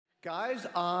Guys,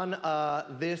 on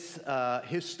this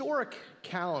historic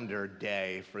calendar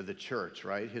day for the church,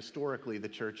 right? Historically, the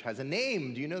church has a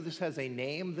name. Do you know this has a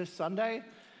name this Sunday?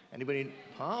 Anybody?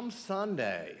 Palm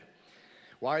Sunday.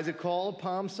 Why is it called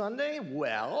Palm Sunday?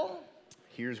 Well,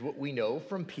 here's what we know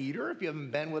from Peter. If you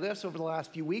haven't been with us over the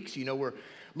last few weeks, you know we're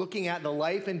looking at the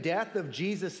life and death of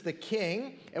Jesus the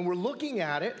King, and we're looking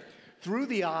at it through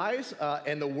the eyes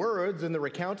and the words and the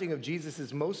recounting of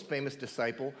Jesus' most famous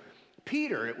disciple,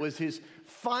 Peter. It was his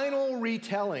final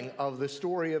retelling of the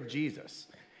story of Jesus,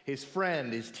 his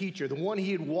friend, his teacher, the one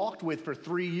he had walked with for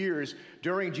 3 years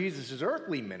during Jesus'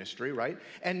 earthly ministry, right?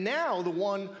 And now the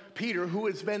one, Peter, who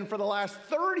has been for the last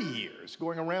 30 years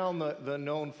going around the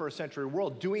known first century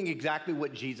world doing exactly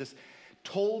what Jesus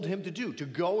told him to do, to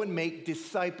go and make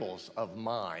disciples of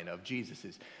mine, of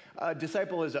Jesus's. A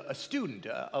disciple is a student,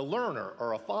 a learner,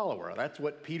 or a follower. That's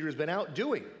what Peter's been out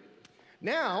doing.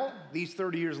 Now, these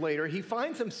 30 years later, he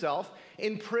finds himself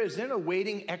in prison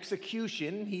awaiting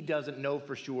execution. He doesn't know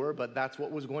for sure, but that's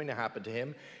what was going to happen to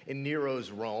him in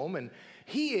Nero's Rome. And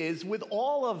he is, with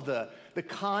all of the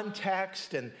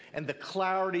context and the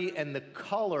clarity and the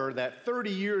color that 30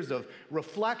 years of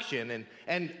reflection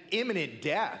and imminent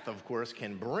death, of course,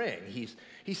 can bring,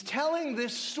 he's telling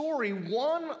this story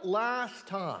one last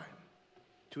time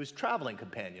to his traveling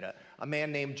companion, a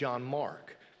man named John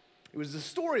Mark. It was a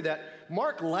story that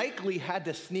Mark likely had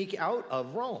to sneak out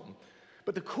of Rome.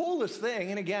 But the coolest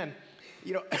thing, and again,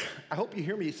 you know, I hope you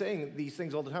hear me saying these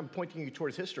things all the time, pointing you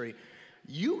towards history.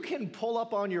 You can pull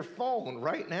up on your phone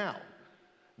right now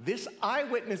this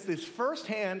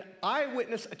firsthand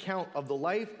eyewitness account of the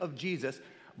life of Jesus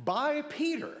by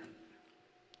Peter.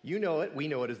 You know it, we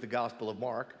know it as the Gospel of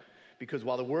Mark, because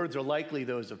while the words are likely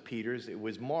those of Peter's, it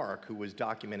was Mark who was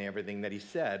documenting everything that he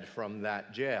said from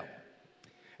that jail.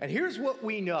 And here's what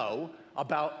we know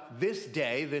about this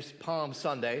day, this Palm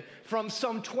Sunday, from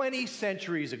some 20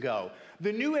 centuries ago.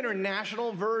 The New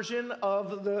International Version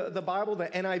of the Bible, the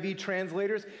NIV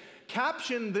translators,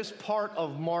 captioned this part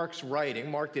of Mark's writing.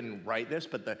 Mark didn't write this,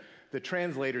 but the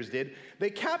translators did.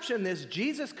 They captioned this,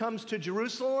 Jesus comes to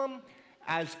Jerusalem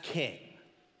as king.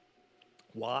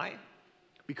 Why?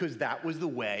 Because that was the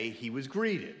way he was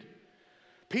greeted.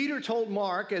 Peter told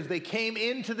Mark as they came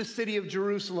into the city of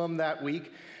Jerusalem that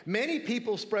week, many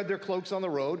people spread their cloaks on the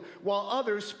road, while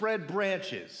others spread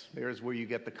branches. There's where you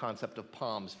get the concept of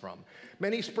palms from.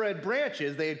 Many spread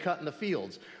branches they had cut in the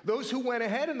fields. Those who went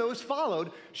ahead and those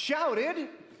followed shouted,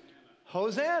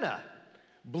 Hosanna!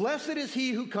 Blessed is he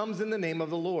who comes in the name of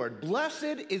the Lord.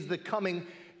 Blessed is the coming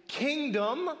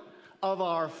kingdom of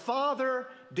our father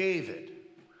David.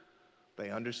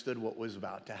 They understood what was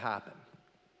about to happen.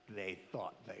 They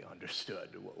thought they understood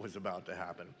what was about to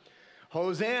happen.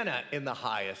 Hosanna in the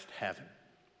highest heaven.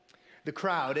 The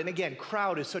crowd, and again,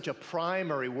 crowd is such a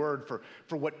primary word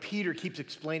for what Peter keeps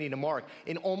explaining to Mark.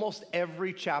 In almost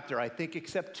every chapter, I think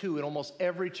except two, in almost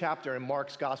every chapter in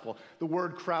Mark's gospel, the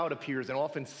word crowd appears, and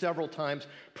often several times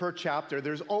per chapter.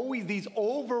 There's always these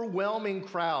overwhelming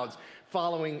crowds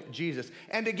following Jesus.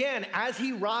 And again, as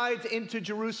he rides into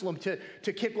Jerusalem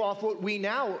to kick off what we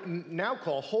now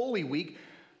call Holy Week,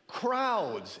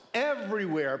 crowds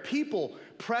everywhere, people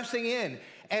pressing in.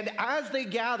 And as they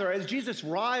gather, as Jesus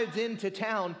rides into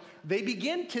town, they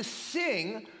begin to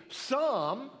sing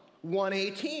Psalm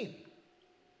 118.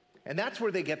 And that's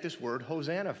where they get this word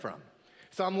Hosanna from.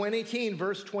 Psalm 118,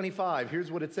 verse 25,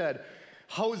 here's what it said.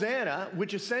 Hosanna,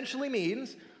 which essentially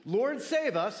means, Lord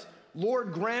save us,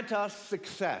 Lord grant us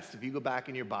success. If you go back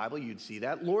in your Bible, you'd see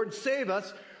that. Lord save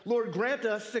us, Lord grant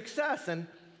us success. And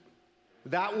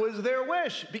that was their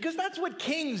wish, because that's what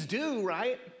kings do,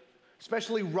 right?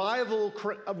 Especially rival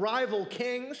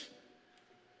kings.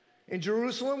 In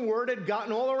Jerusalem, word had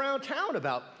gotten all around town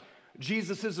about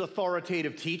Jesus'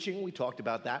 authoritative teaching. We talked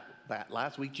about that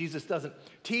last week. Jesus doesn't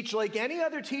teach like any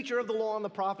other teacher of the law and the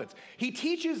prophets. He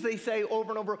teaches, they say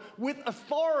over and over, with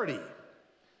authority.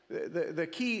 The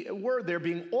key word there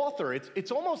being author. It's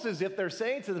almost as if they're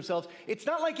saying to themselves, it's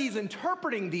not like he's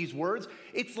interpreting these words,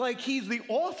 it's like he's the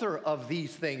author of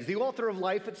these things, the author of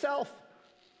life itself.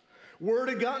 Word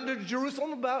had gotten to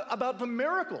Jerusalem about the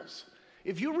miracles.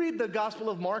 If you read the Gospel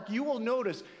of Mark, you will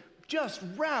notice just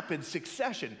rapid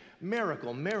succession.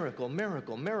 Miracle, miracle,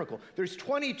 miracle, miracle. There's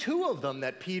 22 of them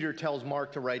that Peter tells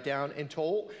Mark to write down in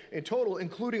total,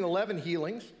 including 11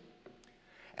 healings.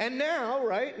 And now,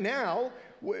 right now,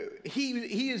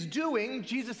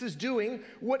 Jesus is doing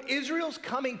what Israel's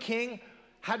coming king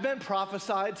had been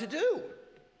prophesied to do.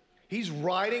 He's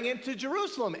riding into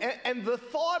Jerusalem. And the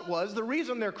thought was, the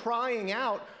reason they're crying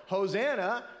out,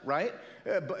 Hosanna, right,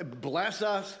 bless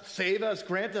us, save us,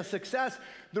 grant us success.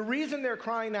 The reason they're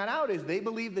crying that out is they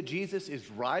believe that Jesus is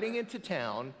riding into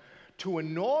town to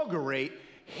inaugurate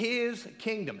his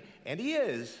kingdom. And he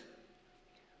is.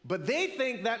 But they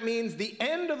think that means the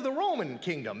end of the Roman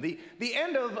kingdom, the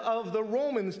end of the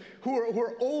Romans who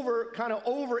are kind of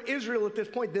over Israel at this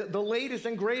point, the latest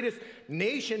and greatest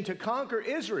nation to conquer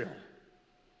Israel.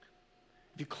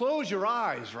 If you close your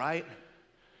eyes, right,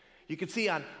 you can see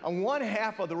on one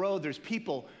half of the road there's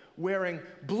people wearing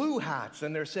blue hats,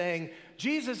 and they're saying,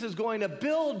 Jesus is going to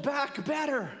build back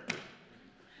better.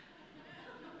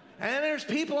 And there's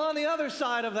people on the other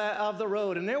side of the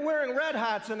road, and they're wearing red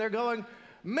hats, and they're going,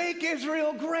 make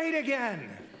Israel great again.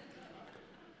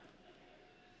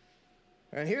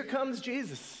 And here comes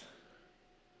Jesus,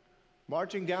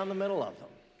 marching down the middle of them.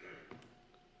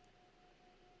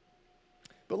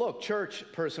 But look, church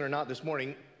person or not, this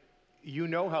morning, you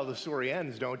know how the story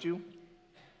ends, don't you?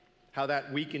 How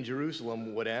that week in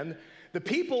Jerusalem would end. The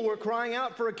people were crying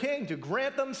out for a king to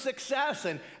grant them success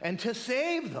and to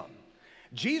save them.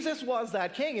 Jesus was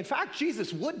that king. In fact,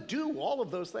 Jesus would do all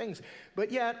of those things.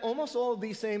 But yet, almost all of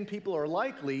these same people are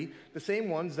likely the same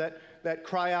ones that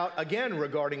cry out again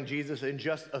regarding Jesus in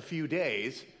just a few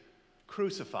days,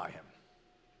 crucify him.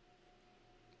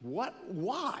 What?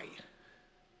 Why?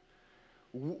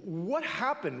 What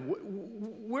happened?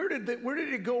 Where did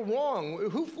it go wrong?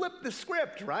 Who flipped the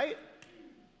script, right?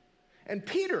 And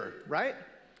Peter, right?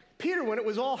 Peter, when it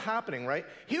was all happening, right?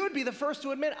 He would be the first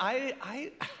to admit, I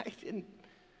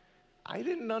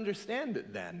didn't understand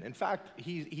it then. In fact,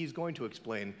 he's going to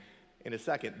explain in a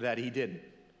second that he didn't.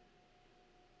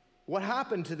 What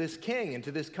happened to this king and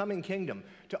to this coming kingdom?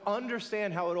 To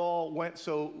understand how it all went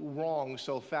so wrong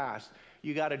so fast,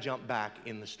 you got to jump back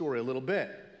in the story a little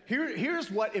bit. Here's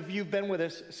what, if you've been with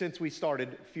us since we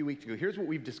started a few weeks ago, here's what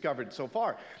we've discovered so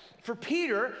far. For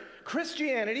Peter,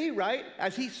 Christianity, right,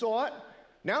 as he saw it,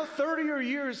 now 30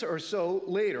 years or so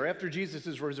later, after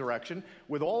Jesus' resurrection,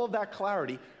 with all of that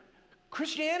clarity,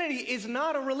 Christianity is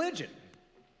not a religion.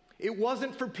 It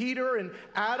wasn't for Peter an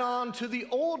add-on to the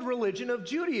old religion of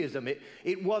Judaism.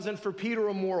 It wasn't for Peter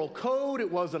a moral code.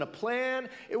 It wasn't a plan.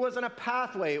 It wasn't a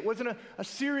pathway. It wasn't a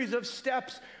series of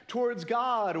steps towards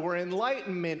God or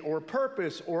enlightenment or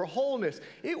purpose or wholeness.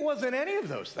 It wasn't any of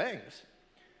those things.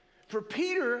 For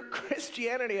Peter,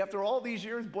 Christianity, after all these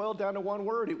years, boiled down to one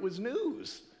word. It was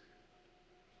news.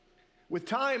 With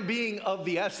time being of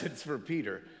the essence for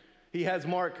Peter, he has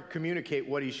Mark communicate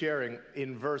what he's sharing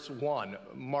in verse 1,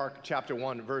 Mark chapter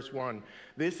 1, verse 1.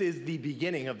 This is the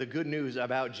beginning of the good news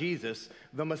about Jesus,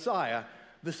 the Messiah,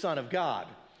 the Son of God.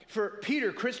 For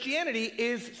Peter, Christianity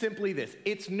is simply this.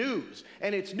 It's news,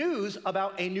 and it's news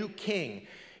about a new king.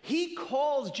 He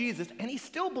calls Jesus, and he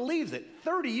still believes it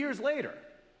 30 years later.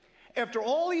 After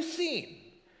all he's seen,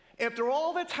 after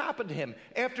all that's happened to him,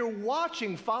 after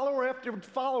watching follower after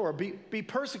follower be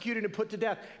persecuted and put to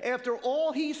death, after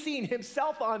all he's seen,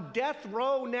 himself on death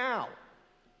row now,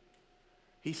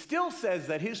 he still says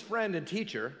that his friend and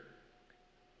teacher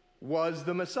was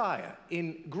the Messiah.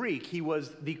 In Greek, he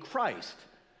was the Christ.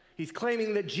 He's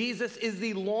claiming that Jesus is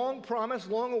the long-promised,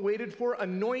 long-awaited for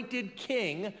anointed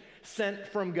king sent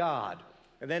from God.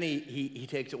 And then he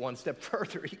takes it one step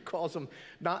further. He calls him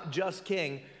not just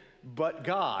king, but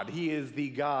God. He is the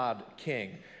God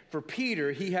King. For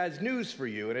Peter, he has news for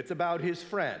you, and it's about his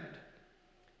friend,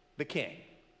 the King,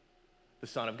 the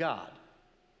Son of God.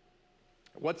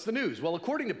 What's the news? Well,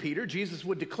 according to Peter, Jesus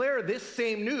would declare this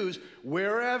same news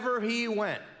wherever he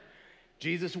went.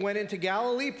 Jesus went into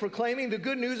Galilee proclaiming the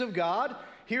good news of God.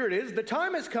 Here it is. The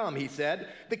time has come, he said.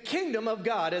 The kingdom of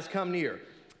God has come near.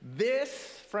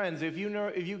 This, friends, if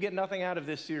you get nothing out of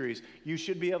this series, you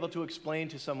should be able to explain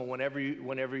to someone whenever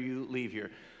you leave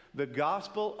here. The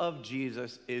gospel of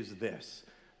Jesus is this: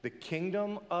 the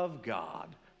kingdom of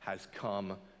God has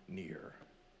come near.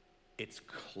 It's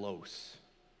close.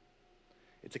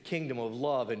 It's a kingdom of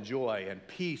love and joy and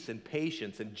peace and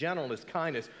patience and gentleness,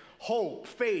 kindness, hope,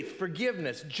 faith,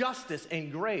 forgiveness, justice,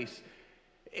 and grace.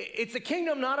 It's a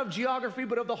kingdom not of geography,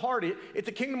 but of the heart. It's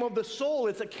a kingdom of the soul.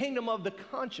 It's a kingdom of the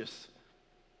conscience.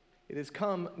 It has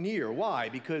come near. Why?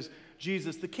 Because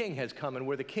Jesus the King has come, and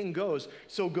where the King goes,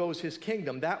 so goes his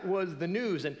kingdom. That was the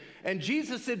news. And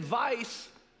Jesus' advice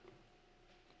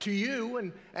to you,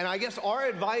 and I guess our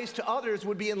advice to others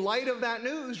would be in light of that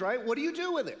news, right? What do you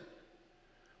do with it?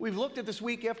 We've looked at this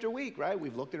week after week, right?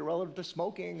 We've looked at it relative to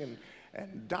smoking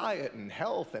and diet and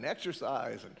health and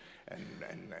exercise and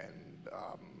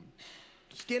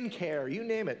skincare, you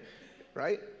name it,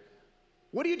 right?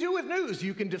 What do you do with news?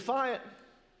 You can defy it.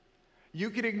 You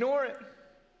can ignore it.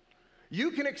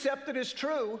 You can accept it as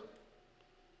true.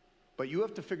 But you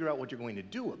have to figure out what you're going to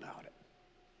do about it.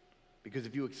 Because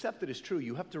if you accept it as true,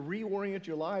 you have to reorient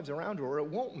your lives around it, or it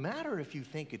won't matter if you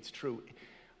think it's true.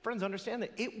 Friends, understand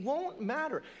that it won't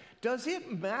matter. Does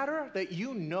it matter that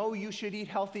you know you should eat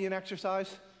healthy and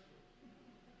exercise?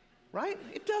 Right?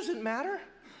 It doesn't matter.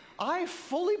 I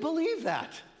fully believe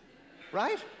that,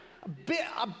 right?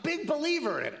 A big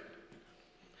believer in it.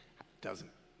 It doesn't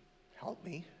help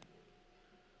me.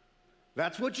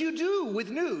 That's what you do with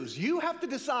news. You have to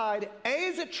decide, A,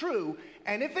 is it true?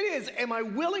 And if it is, am I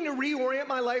willing to reorient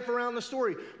my life around the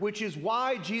story? Which is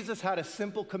why Jesus had a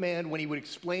simple command when he would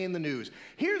explain the news.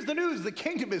 Here's the news, the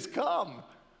kingdom has come.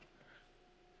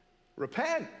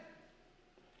 Repent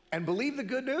and believe the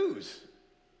good news.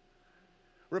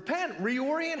 Repent,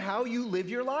 reorient how you live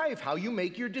your life, how you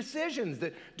make your decisions,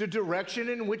 the direction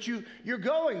in which you're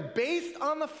going, based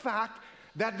on the fact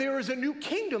that there is a new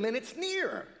kingdom and it's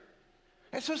near.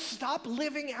 And so stop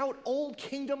living out old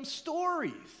kingdom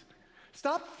stories.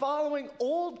 Stop following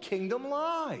old kingdom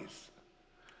lies.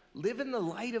 Live in the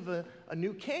light of a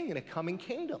new king and a coming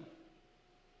kingdom.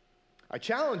 I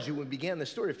challenged you when we began this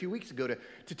story a few weeks ago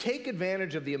to take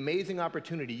advantage of the amazing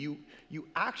opportunity you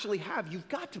actually have. You've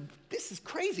got to, this is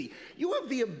crazy. You have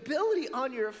the ability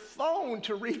on your phone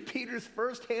to read Peter's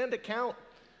firsthand account.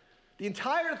 The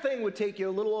entire thing would take you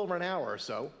a little over an hour or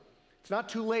so. It's not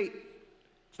too late.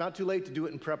 It's not too late to do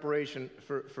it in preparation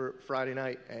for Friday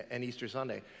night and Easter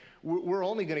Sunday. We're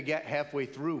only going to get halfway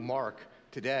through Mark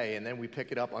today, and then we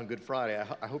pick it up on Good Friday.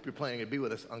 I hope you're planning to be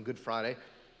with us on Good Friday.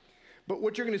 But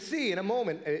what you're going to see in a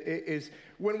moment is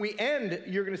when we end,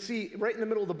 you're going to see right in the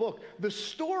middle of the book, the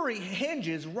story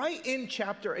hinges right in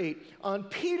chapter 8 on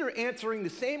Peter answering the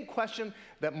same question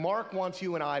that Mark wants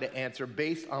you and I to answer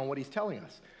based on what he's telling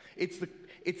us.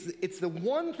 It's the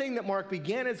one thing that Mark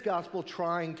began his gospel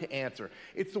trying to answer.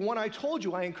 It's the one I told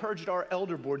you I encouraged our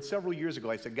elder board several years ago.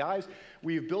 I said, guys,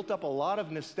 we've built up a lot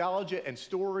of nostalgia and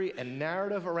story and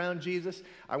narrative around Jesus.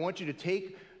 I want you to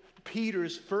take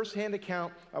Peter's firsthand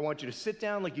account. I want you to sit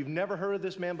down like you've never heard of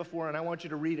this man before, and I want you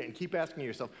to read it and keep asking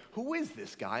yourself, who is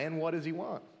this guy and what does he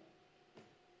want?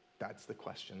 That's the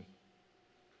question.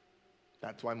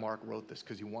 That's why Mark wrote this,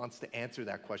 because he wants to answer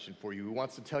that question for you. He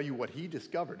wants to tell you what he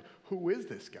discovered. Who is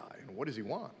this guy and what does he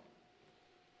want?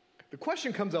 The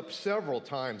question comes up several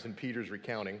times in Peter's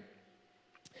recounting.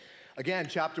 Again,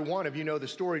 chapter 1, if you know the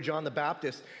story, John the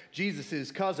Baptist, Jesus'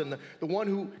 cousin, the one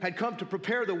who had come to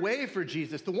prepare the way for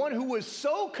Jesus, the one who was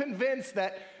so convinced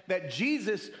that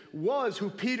Jesus was who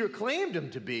Peter claimed him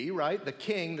to be, right, the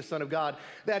king, the Son of God,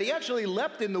 that he actually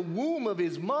leapt in the womb of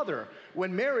his mother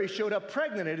when Mary showed up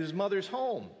pregnant at his mother's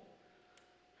home.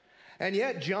 And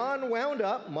yet John wound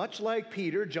up, much like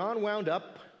Peter, John wound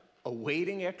up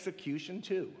awaiting execution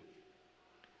too.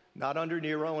 Not under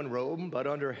Nero in Rome, but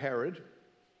under Herod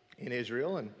in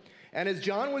Israel. And as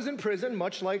John was in prison,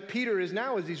 much like Peter is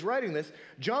now as he's writing this,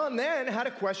 John then had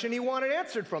a question he wanted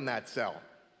answered from that cell.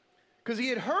 Because he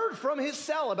had heard from his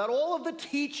cell about all of the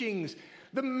teachings,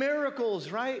 the miracles,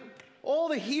 right? All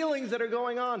the healings that are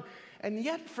going on. And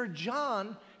yet for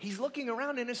John, he's looking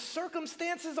around and his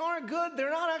circumstances aren't good.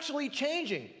 They're not actually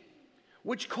changing,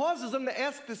 which causes him to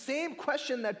ask the same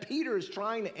question that Peter is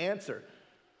trying to answer.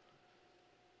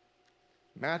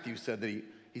 Matthew said that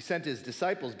he sent his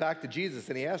disciples back to Jesus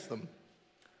and he asked them,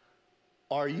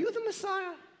 are you the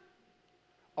Messiah?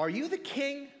 Are you the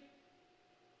king?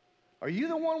 Are you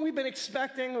the one we've been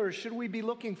expecting, or should we be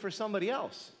looking for somebody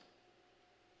else?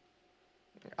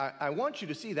 I want you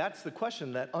to see that's the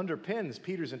question that underpins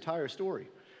Peter's entire story,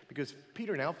 because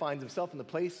Peter now finds himself in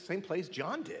the same place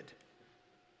John did.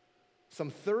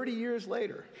 Some 30 years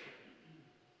later.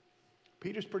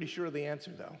 Peter's pretty sure of the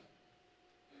answer, though.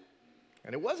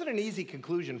 And it wasn't an easy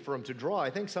conclusion for him to draw.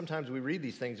 I think sometimes we read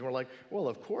these things and we're like, well,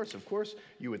 of course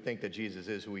you would think that Jesus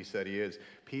is who he said he is.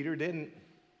 Peter didn't.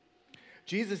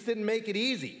 Jesus didn't make it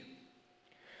easy.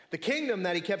 The kingdom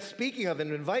that he kept speaking of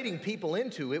and inviting people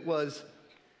into, it was,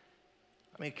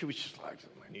 could we just,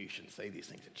 I knew you shouldn't say these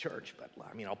things in church, but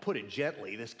I'll put it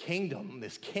gently. This kingdom,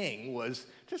 this king was,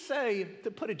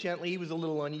 to put it gently, he was a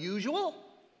little unusual.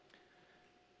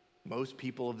 Most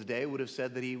people of the day would have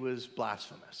said that he was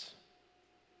blasphemous.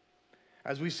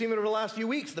 As we've seen over the last few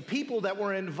weeks, the people that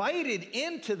were invited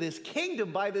into this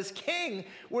kingdom by this king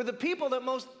were the people that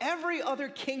most every other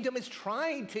kingdom is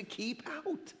trying to keep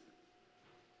out.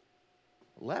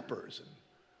 Lepers and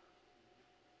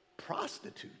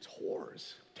prostitutes,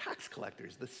 whores, tax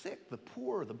collectors, the sick, the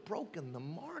poor, the broken, the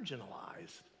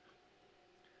marginalized.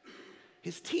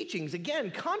 His teachings, again,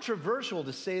 controversial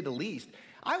to say the least.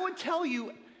 I would tell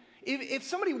you, if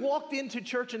somebody walked into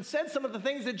church and said some of the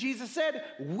things that Jesus said,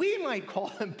 we might call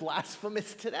them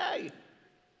blasphemous today.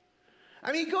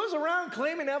 I mean, he goes around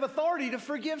claiming to have authority to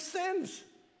forgive sins.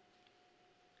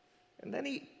 And then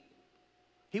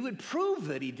he would prove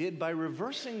that he did by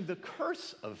reversing the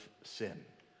curse of sin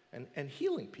and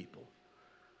healing people.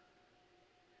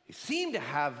 He seemed to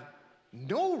have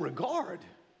no regard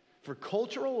for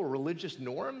cultural or religious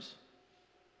norms,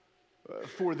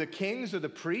 for the kings or the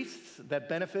priests that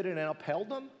benefited and upheld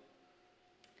them.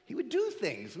 He would do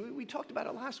things, we talked about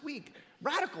it last week,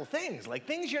 radical things, like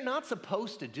things you're not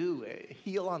supposed to do,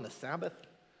 heal on the Sabbath.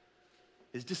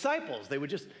 His disciples, they would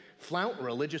just flout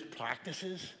religious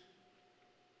practices.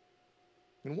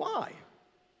 And why?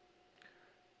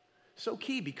 So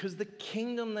key, because the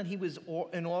kingdom that he was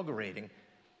inaugurating,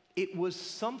 it was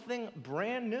something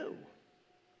brand new.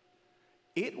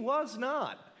 It was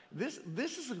not. This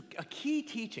is a key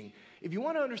teaching. If you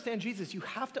want to understand Jesus, you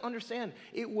have to understand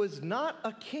it was not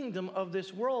a kingdom of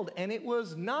this world, and it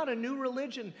was not a new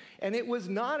religion, and it was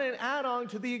not an add-on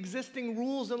to the existing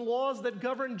rules and laws that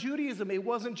govern Judaism. It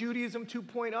wasn't Judaism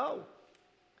 2.0.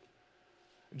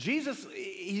 Jesus,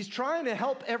 he's trying to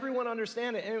help everyone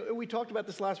understand it. And we talked about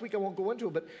this last week. I won't go into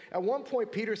it. But at one point,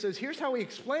 Peter says, here's how he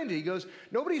explained it. He goes,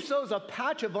 nobody sews a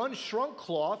patch of unshrunk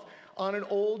cloth on an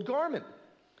old garment.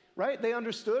 Right? They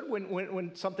understood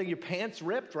when something, your pants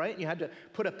ripped, right? And you had to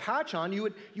put a patch on,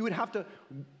 you would have to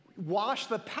wash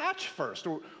the patch first.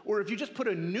 Or if you just put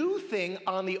a new thing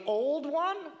on the old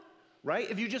one, right?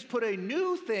 If you just put a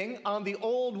new thing on the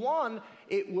old one,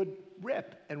 it would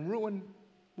rip and ruin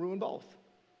both.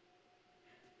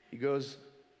 He goes,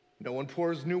 no one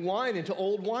pours new wine into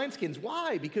old wineskins.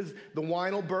 Why? Because the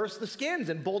wine will burst the skins,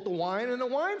 and both the wine and the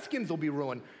wineskins will be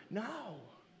ruined. No.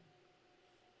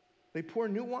 They pour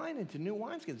new wine into new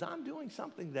wineskins. I'm doing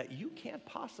something that you can't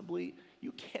possibly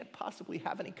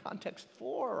have any context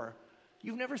for.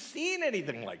 You've never seen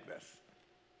anything like this.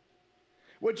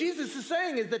 What Jesus is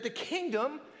saying is that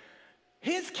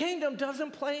his kingdom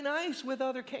doesn't play nice with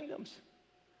other kingdoms.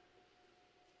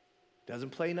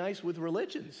 Doesn't play nice with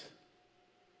religions.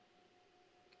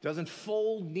 Doesn't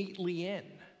fold neatly in.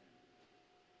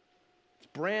 It's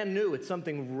brand new. It's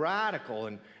something radical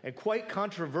and quite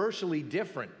controversially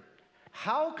different.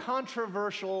 How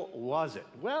controversial was it?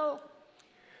 Well,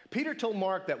 Peter told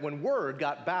Mark that when word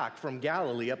got back from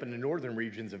Galilee up in the northern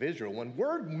regions of Israel, when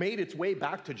word made its way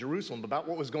back to Jerusalem about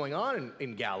what was going on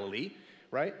in Galilee,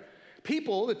 right?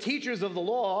 People, the teachers of the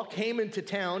law, came into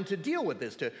town to deal with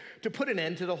this, to put an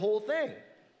end to the whole thing.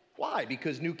 Why?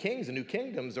 Because new kings and new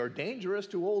kingdoms are dangerous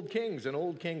to old kings and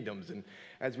old kingdoms. And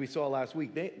as we saw last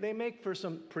week, they make for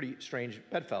some pretty strange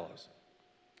bedfellows.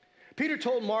 Peter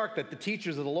told Mark that the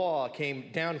teachers of the law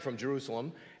came down from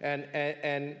Jerusalem,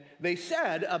 and they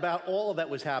said about all that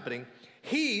was happening,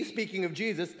 he, speaking of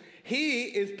Jesus, he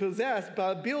is possessed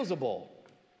by Beelzebul.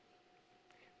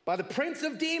 By the prince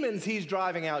of demons, he's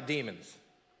driving out demons.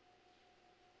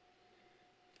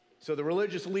 So the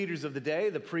religious leaders of the day,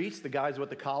 the priests, the guys with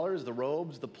the collars, the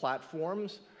robes, the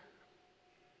platforms,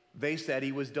 they said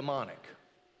he was demonic.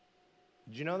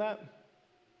 Did you know that?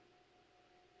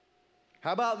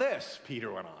 How about this?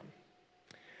 Peter went on.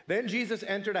 Then Jesus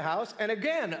entered a house, and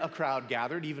again a crowd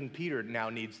gathered. Even Peter now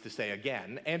needs to say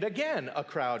again. And again a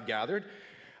crowd gathered.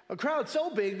 A crowd so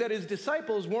big that his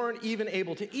disciples weren't even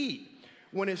able to eat.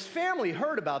 When his family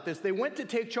heard about this, they went to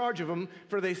take charge of him,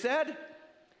 for they said,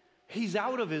 he's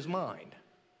out of his mind.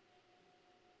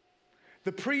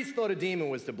 The priest thought a demon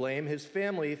was to blame. His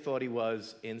family thought he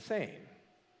was insane.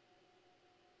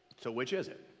 So which is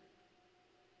it?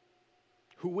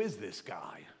 Who is this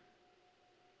guy?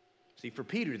 See, for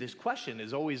Peter, this question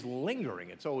is always lingering.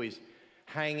 It's always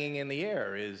hanging in the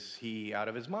air. Is he out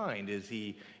of his mind? Is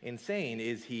he insane?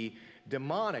 Is he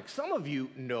demonic? Some of you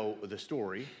know the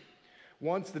story.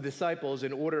 Once the disciples,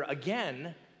 in order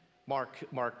again, Mark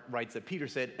writes that Peter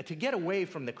said, to get away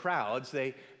from the crowds,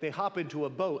 they hop into a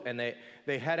boat and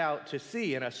they head out to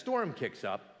sea, and a storm kicks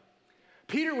up.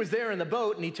 Peter was there in the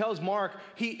boat, and he tells Mark,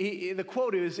 the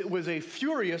quote is, it was a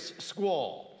furious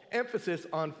squall. Emphasis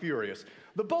on furious.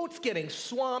 The boat's getting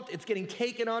swamped. It's getting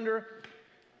taken under.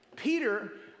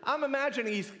 Peter, I'm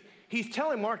imagining he's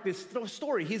telling Mark this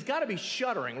story. He's got to be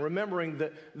shuddering, remembering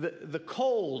the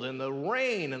cold and the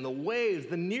rain and the waves,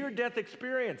 the near-death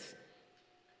experience.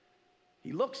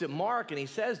 He looks at Mark and he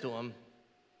says to him,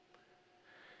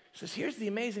 he says, here's the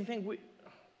amazing thing.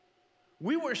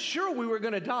 We were sure we were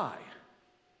going to die.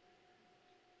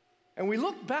 And we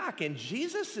look back, and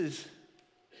Jesus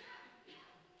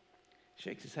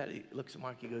shakes his head, he looks at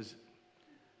Mark, he goes,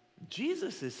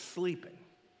 Jesus is sleeping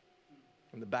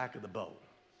in the back of the boat.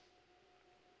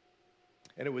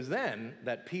 And it was then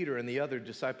that Peter and the other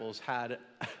disciples had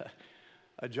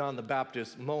a John the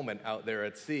Baptist moment out there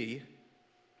at sea.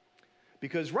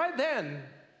 Because right then,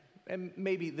 and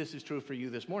maybe this is true for you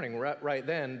this morning, right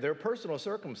then, their personal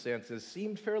circumstances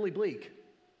seemed fairly bleak.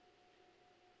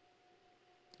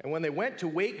 And when they went to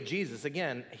wake Jesus,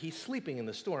 again, he's sleeping in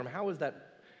the storm. How is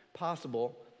that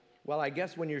possible? Well, I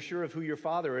guess when you're sure of who your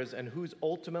Father is and who's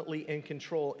ultimately in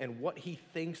control and what he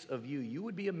thinks of you, you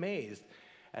would be amazed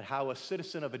at how a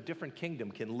citizen of a different kingdom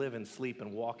can live and sleep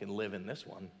and walk and live in this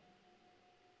one.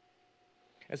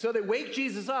 And so they wake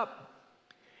Jesus up.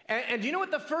 And you know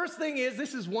what the first thing is?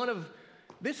 This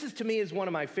is to me is one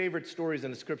of my favorite stories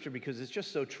in the scripture because it's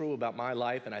just so true about my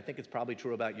life, and I think it's probably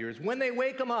true about yours. When they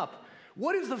wake him up,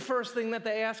 what is the first thing that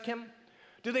they ask him?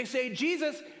 Do they say,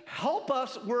 Jesus, help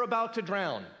us, we're about to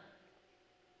drown?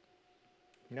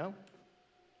 No.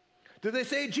 Do they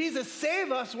say, Jesus,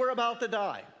 save us, we're about to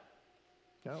die?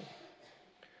 No.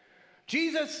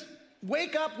 Jesus,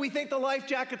 wake up, we think the life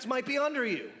jackets might be under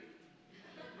you.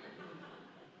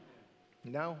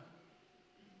 No.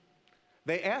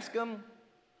 They ask him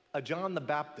a John the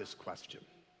Baptist question.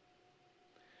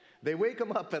 They wake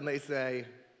him up and they say,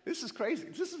 this is crazy.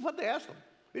 This is what they asked him.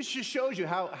 This just shows you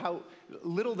how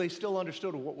little they still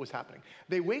understood of what was happening.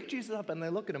 They wake Jesus up and they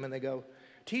look at him and they go,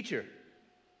 Teacher,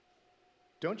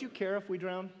 don't you care if we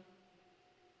drown?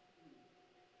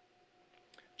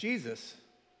 Jesus,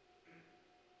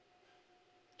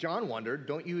 John wondered,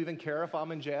 don't you even care if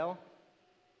I'm in jail?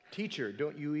 Teacher,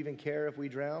 don't you even care if we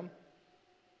drown?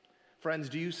 Friends,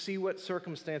 do you see what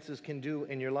circumstances can do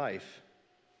in your life?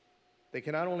 They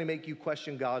can not only make you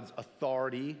question God's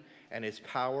authority and his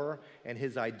power and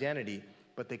his identity,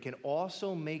 but they can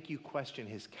also make you question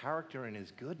his character and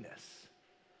his goodness.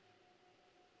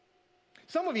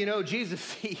 Some of you know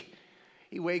Jesus, he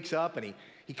wakes up and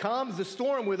he calms the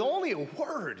storm with only a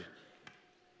word.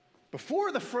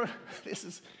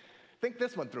 Think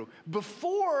this one through.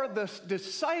 Before the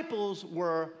disciples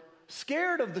were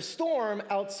scared of the storm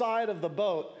outside of the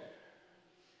boat,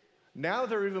 now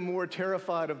they're even more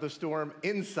terrified of the storm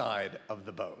inside of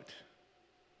the boat.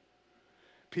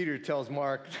 Peter tells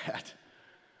Mark that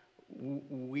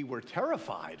we were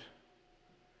terrified.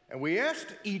 And we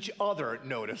asked each other,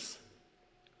 notice,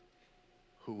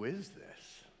 who is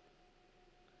this?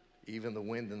 Even the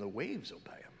wind and the waves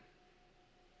obey him.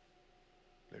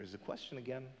 There's the question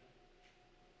again.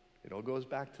 It all goes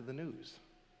back to the news.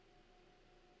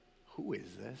 Who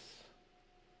is this?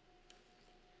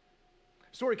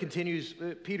 Story continues.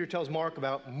 Peter tells Mark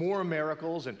about more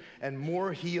miracles and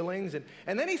more healings.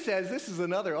 And then he says, this is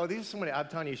another, these are so many, I'm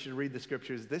telling you should read the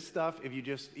scriptures. This stuff, if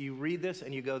you read this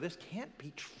and you go, this can't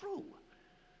be true.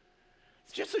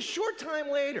 It's just a short time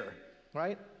later,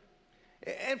 right?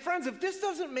 And friends, if this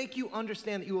doesn't make you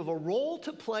understand that you have a role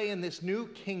to play in this new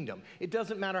kingdom, it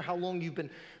doesn't matter how long you've been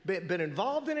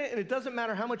involved in it, and it doesn't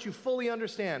matter how much you fully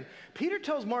understand. Peter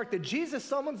tells Mark that Jesus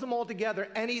summons them all together,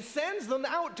 and he sends them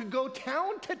out to go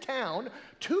town to town,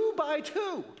 2 by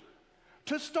 2,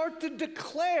 to start to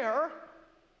declare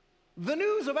the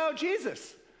news about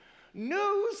Jesus.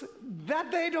 News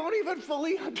that they don't even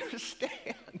fully understand.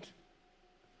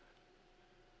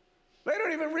 They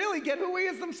don't even really get who he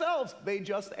is themselves. They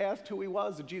just asked who he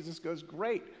was, and Jesus goes,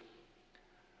 great.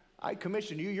 I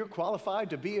commission you. You're qualified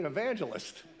to be an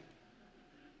evangelist.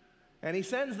 And he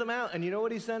sends them out, and you know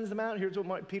what he sends them out? Here's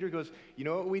what Peter goes, you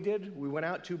know what we did? We went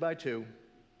out 2 by 2,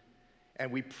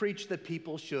 and we preached that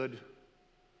people should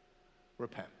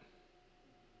repent.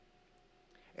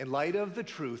 In light of the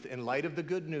truth, in light of the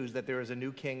good news that there is a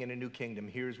new king and a new kingdom,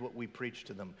 here's what we preach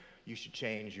to them. You should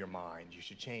change your mind. You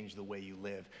should change the way you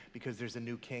live because there's a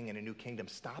new king and a new kingdom.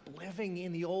 Stop living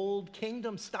in the old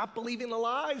kingdom. Stop believing the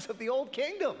lies of the old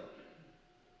kingdom.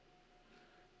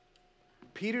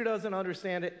 Peter doesn't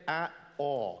understand it at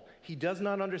all. He does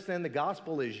not understand the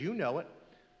gospel as you know it.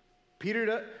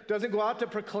 Peter doesn't go out to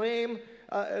proclaim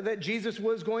that Jesus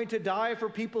was going to die for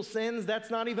people's sins. That's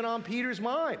not even on Peter's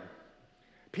mind.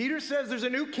 Peter says there's a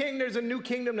new king, there's a new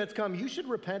kingdom that's come. You should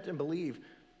repent and believe.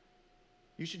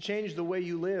 You should change the way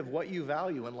you live, what you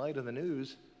value in light of the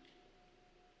news.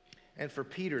 And for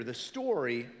Peter, the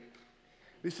story,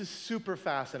 this is super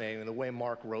fascinating the way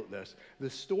Mark wrote this. The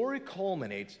story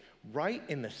culminates right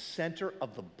in the center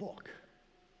of the book.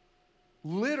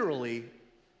 Literally,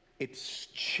 it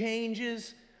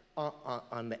changes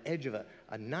on the edge of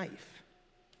a knife.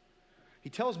 He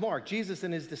tells Mark, Jesus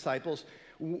and his disciples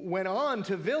went on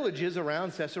to villages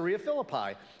around Caesarea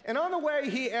Philippi. And on the way,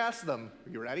 he asked them, are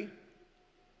you ready?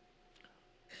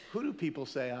 Who do people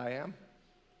say I am?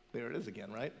 There it is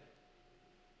again, right?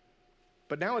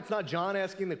 But now it's not John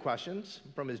asking the questions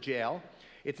from his jail.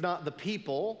 It's not the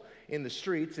people in the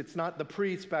streets. It's not the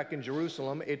priests back in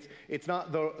Jerusalem. It's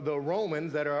not the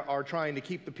Romans that are trying to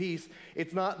keep the peace.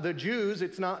 It's not the Jews.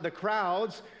 It's not the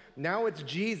crowds. Now it's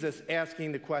Jesus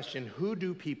asking the question, who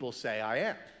do people say I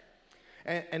am?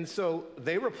 And so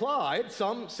they replied.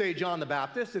 Some say John the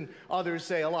Baptist, and others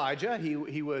say Elijah.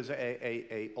 He was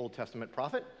a Old Testament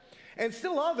prophet. And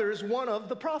still others, one of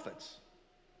the prophets.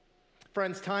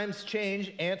 Friends, times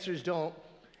change, answers don't.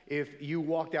 If you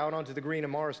walked out onto the green in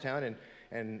Morristown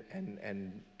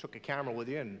and took a camera with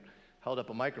you and held up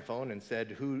a microphone and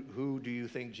said, who do you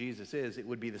think Jesus is? It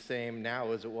would be the same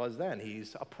now as it was then.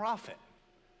 He's a prophet.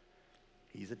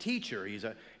 He's a teacher.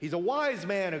 He's a wise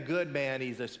man, a good man.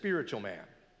 He's a spiritual man.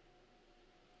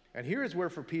 And here's where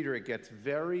for Peter it gets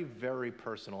very, very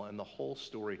personal and the whole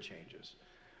story changes.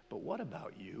 But what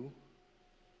about you?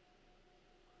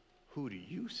 Who do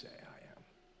you say I am?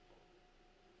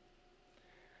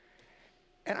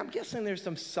 And I'm guessing there's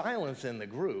some silence in the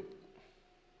group.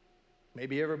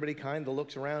 Maybe everybody kind of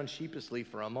looks around sheepishly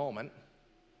for a moment.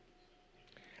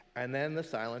 And then the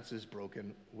silence is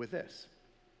broken with this.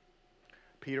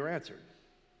 Peter answered,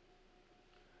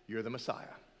 "You're the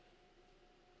Messiah."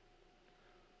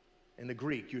 In the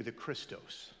Greek, you're the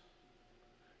Christos.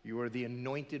 You are the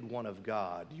anointed one of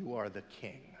God. You are the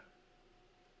King.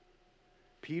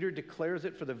 Peter declares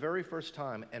it for the very first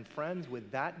time. And friends,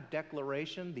 with that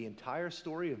declaration, the entire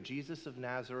story of Jesus of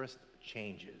Nazareth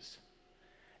changes.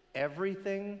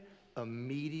 Everything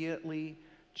immediately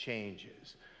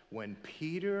changes. When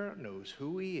Peter knows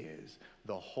who he is,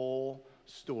 the whole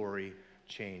story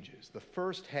changes. The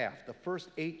first half, the first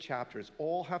 8 chapters,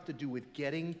 all have to do with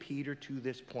getting Peter to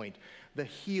this point. The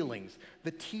healings,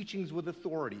 the teachings with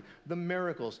authority, the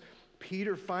miracles.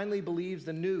 Peter finally believes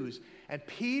the news, and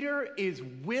Peter is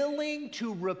willing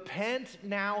to repent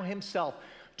now himself,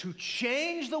 to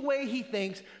change the way he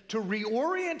thinks, to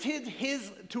reorient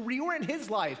his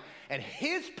life and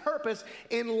his purpose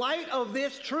in light of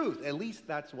this truth. At least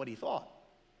that's what he thought.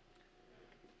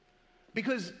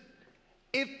 Because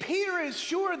if Peter is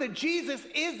sure that Jesus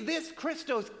is this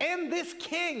Christos and this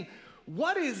King,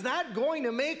 what is that going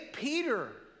to make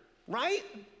Peter, right?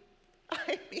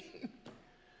 I mean,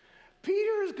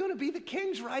 Peter is going to be the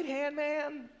King's right-hand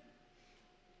man.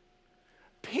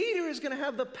 Peter is going to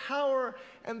have the power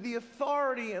and the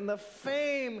authority and the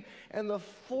fame and the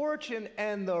fortune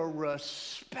and the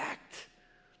respect,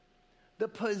 the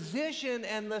position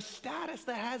and the status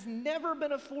that has never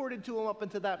been afforded to him up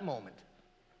until that moment.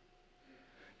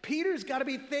 Peter's got to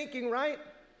be thinking, right?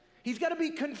 He's got to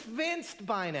be convinced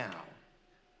by now.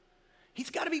 He's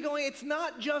got to be going, it's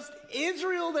not just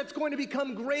Israel that's going to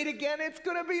become great again, it's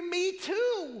going to be me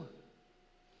too.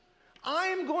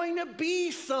 I'm going to be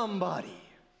somebody.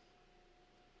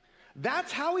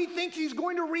 That's how he thinks he's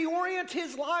going to reorient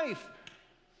his life.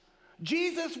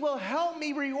 Jesus will help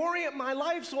me reorient my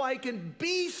life so I can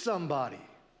be somebody.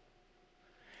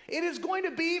 It is going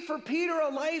to be for Peter a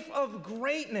life of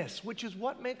greatness, which is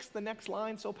what makes the next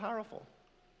line so powerful.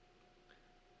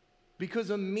 Because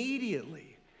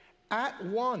immediately, at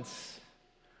once,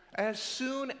 as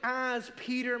soon as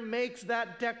Peter makes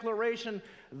that declaration,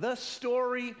 the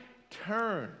story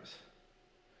turns.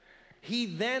 He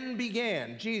then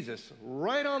began, Jesus,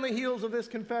 right on the heels of this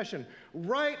confession,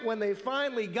 right when they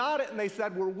finally got it and they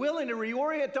said, we're willing to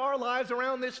reorient our lives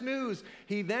around this news,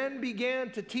 he then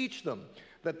began to teach them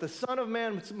that the Son of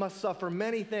Man must suffer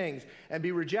many things and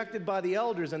be rejected by the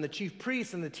elders and the chief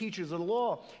priests and the teachers of the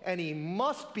law, and he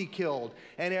must be killed,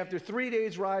 and after 3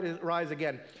 days rise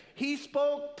again. He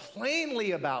spoke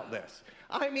plainly about this.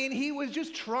 I mean, he was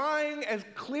just trying as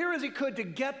clear as he could to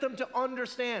get them to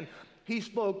understand. He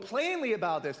spoke plainly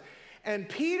about this. And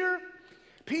Peter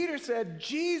said,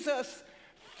 Jesus,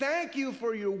 thank you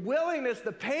for your willingness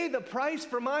to pay the price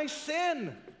for my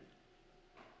sin.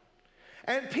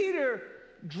 And Peter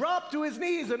dropped to his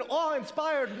knees in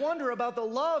awe-inspired wonder about the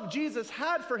love Jesus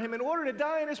had for him in order to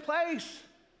die in his place.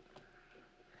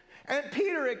 And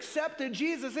Peter accepted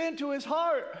Jesus into his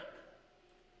heart.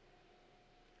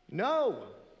 No.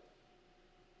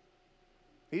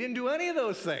 He didn't do any of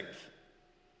those things.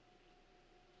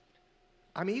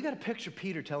 I mean, you got to picture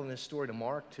Peter telling this story to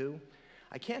Mark, too.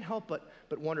 I can't help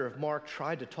but wonder if Mark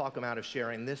tried to talk him out of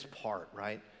sharing this part,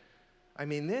 right? I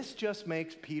mean, this just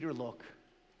makes Peter look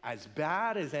as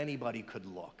bad as anybody could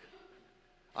look.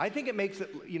 I think it makes it,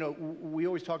 you know, we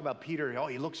always talk about Peter, oh,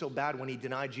 he looked so bad when he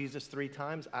denied Jesus 3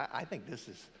 times. I think this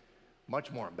is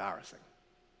much more embarrassing.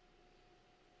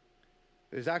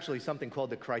 There's actually something called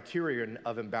the criterion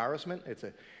of embarrassment. It's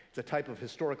a type of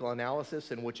historical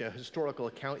analysis in which a historical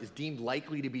account is deemed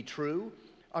likely to be true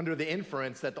under the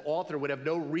inference that the author would have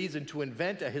no reason to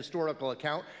invent a historical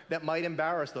account that might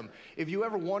embarrass them. If you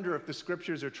ever wonder if the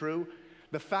scriptures are true,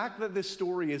 the fact that this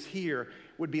story is here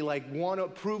would be like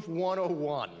proof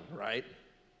 101, right?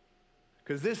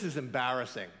 Because this is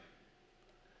embarrassing.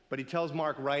 But he tells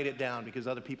Mark, write it down, because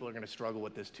other people are going to struggle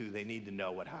with this too. They need to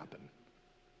know what happened.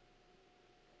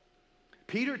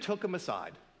 Peter took him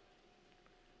aside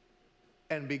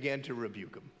and began to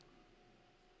rebuke him.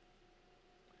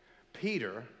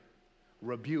 Peter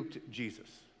rebuked Jesus.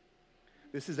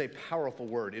 This is a powerful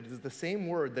word. It is the same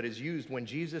word that is used when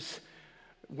Jesus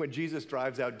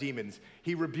drives out demons.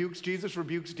 Jesus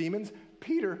rebukes demons.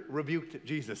 Peter rebuked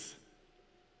Jesus.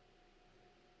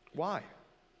 Why?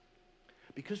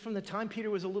 Because from the time Peter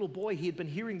was a little boy, he had been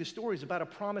hearing the stories about a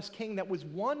promised king that was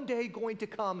one day going to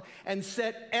come and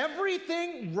set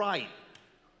everything right.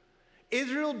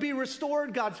 Israel would be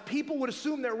restored. God's people would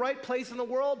assume their right place in the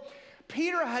world.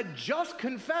 Peter had just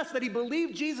confessed that he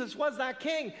believed Jesus was that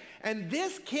king. And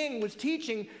this king was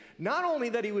teaching not only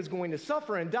that he was going to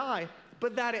suffer and die,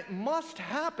 but that it must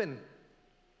happen.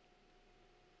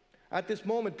 At this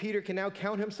moment, Peter can now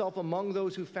count himself among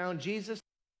those who found Jesus.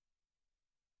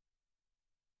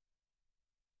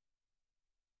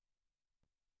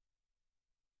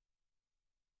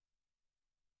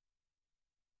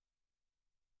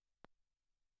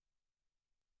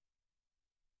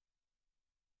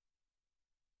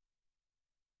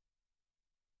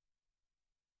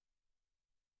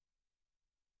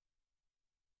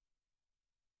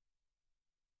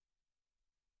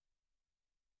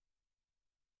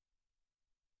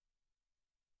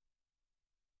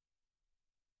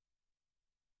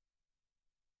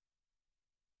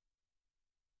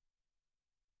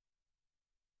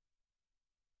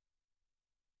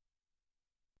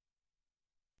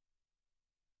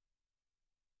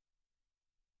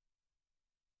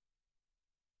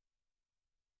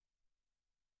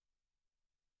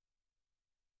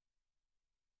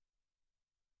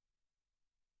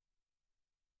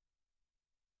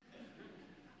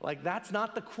 Like, that's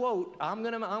not the quote. I'm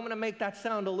gonna make that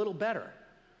sound a little better.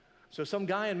 So some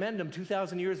guy in Mendham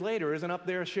 2,000 years later isn't up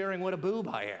there sharing what a boob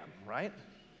I am, right?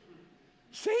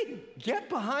 Satan, get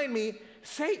behind me,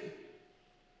 Satan.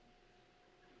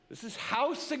 This is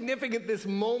how significant this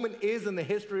moment is in the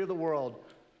history of the world.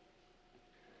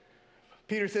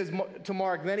 Peter says to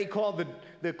Mark, then he called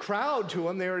the crowd to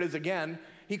him. There it is again.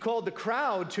 He called the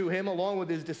crowd to him along with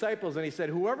his disciples, and he said,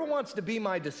 whoever wants to be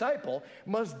my disciple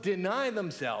must deny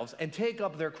themselves and take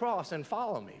up their cross and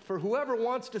follow me. For whoever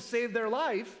wants to save their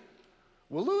life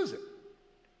will lose it.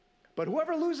 But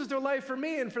whoever loses their life for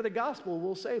me and for the gospel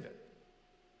will save it.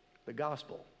 The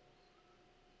gospel.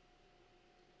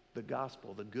 The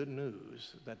gospel, the good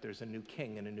news that there's a new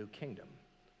king and a new kingdom.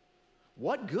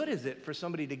 What good is it for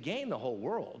somebody to gain the whole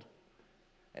world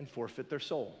and forfeit their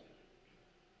soul?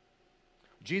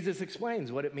 Jesus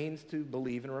explains what it means to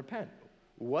believe and repent.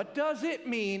 What does it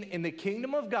mean in the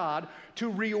kingdom of God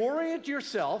to reorient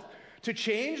yourself, to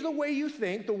change the way you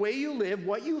think, the way you live,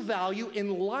 what you value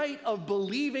in light of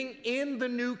believing in the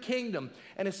new kingdom?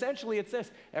 And essentially it's this: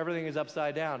 everything is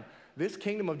upside down. This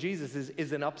kingdom of Jesus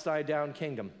is an upside down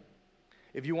kingdom.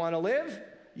 If you want to live,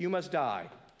 you must die.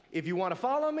 If you want to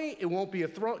follow me, it won't be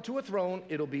to a throne,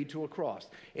 it'll be to a cross.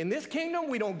 In this kingdom,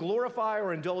 we don't glorify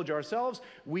or indulge ourselves.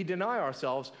 We deny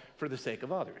ourselves for the sake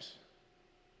of others.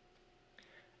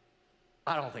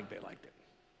 I don't think they liked it.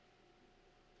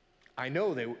 I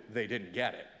know they didn't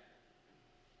get it.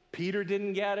 Peter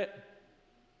didn't get it.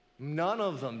 None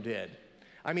of them did.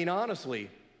 I mean,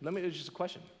 honestly, it's just a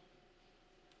question.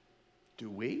 Do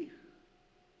we?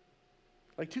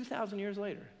 Like 2,000 years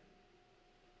later.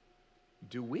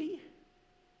 Do we?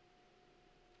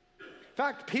 In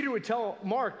fact, Peter would tell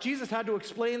Mark, Jesus had to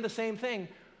explain the same thing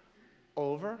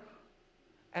over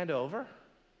and over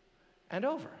and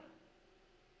over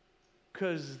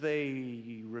because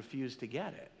they refused to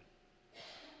get it.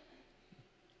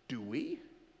 Do we?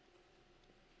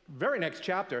 Very next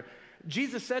chapter,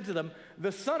 Jesus said to them,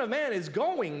 the Son of Man is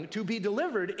going to be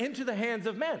delivered into the hands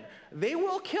of men. They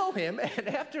will kill him, and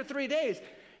after 3 days,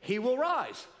 he will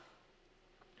rise.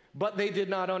 But they did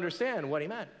not understand what he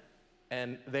meant,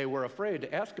 and they were afraid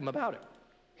to ask him about it.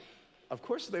 Of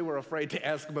course they were afraid to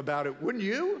ask him about it, wouldn't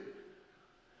you?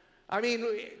 I mean,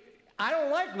 I don't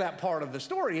like that part of the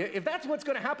story. If that's what's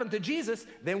going to happen to Jesus,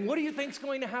 then what do you think is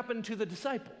going to happen to the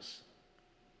disciples?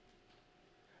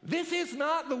 This is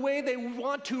not the way they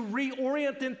want to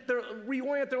reorient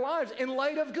their lives in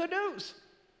light of good news.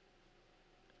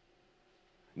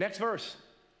 Next verse.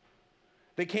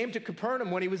 They came to Capernaum.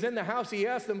 When he was in the house, he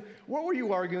asked them, what were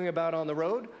you arguing about on the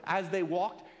road? As they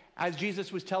walked, as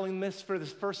Jesus was telling this for the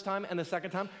first time and the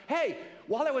second time? Hey,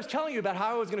 while I was telling you about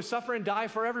how I was going to suffer and die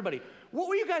for everybody, what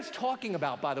were you guys talking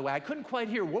about, by the way? I couldn't quite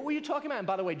hear. What were you talking about? And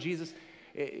by the way, Jesus,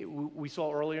 we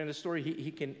saw earlier in the story,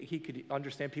 he could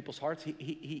understand people's hearts.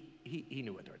 He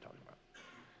knew what they were talking about.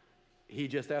 He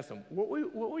just asked them, what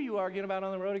were you arguing about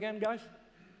on the road again, guys?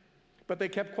 But they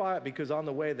kept quiet because on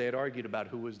the way they had argued about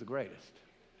who was the greatest.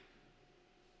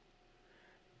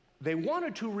 They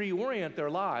wanted to reorient their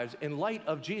lives in light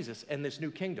of Jesus and this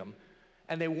new kingdom,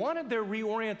 and they wanted to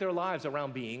reorient their lives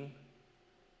around being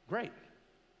great.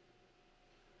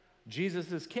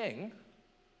 Jesus is king,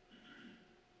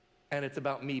 and it's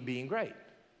about me being great.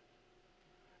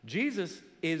 Jesus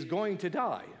is going to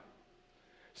die.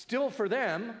 Still for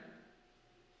them,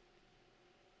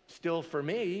 still for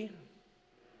me.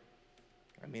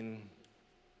 I mean,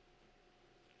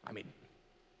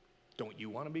 don't you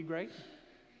want to be great?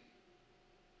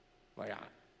 Like,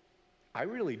 I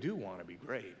really do want to be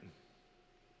great.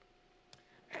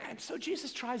 And so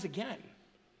Jesus tries again.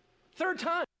 Third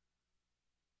time.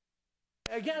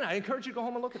 Again, I encourage you to go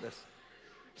home and look at this.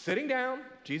 Sitting down,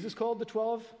 Jesus called the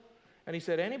 12, and he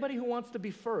said, anybody who wants to be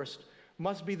first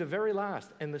must be the very last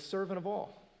and the servant of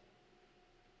all.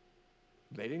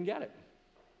 They didn't get it.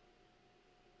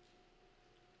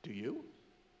 Do you?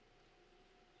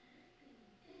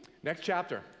 Next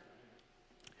chapter.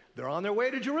 They're on their way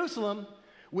to Jerusalem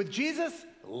with Jesus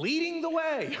leading the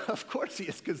way. Of course he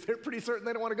is, because they're pretty certain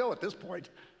they don't want to go at this point.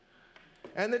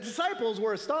 And the disciples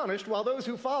were astonished, while those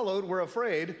who followed were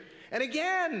afraid. And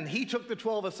again, he took the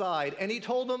 12 aside, and he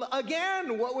told them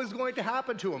again what was going to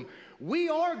happen to him. We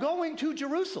are going to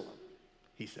Jerusalem,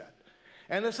 he said.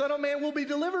 And the Son of Man will be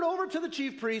delivered over to the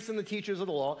chief priests and the teachers of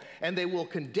the law, and they will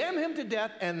condemn him to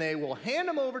death, and they will hand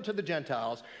him over to the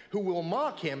Gentiles, who will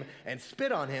mock him and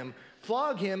spit on him,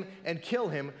 flog him and kill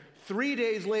him. 3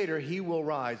 days later, he will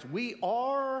rise. We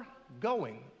are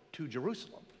going to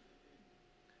Jerusalem.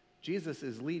 Jesus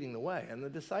is leading the way, and the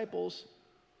disciples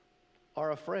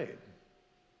are afraid.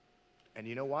 And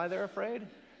you know why they're afraid?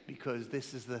 Because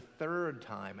this is the third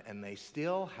time, and they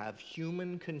still have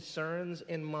human concerns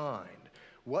in mind.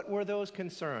 What were those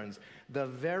concerns? The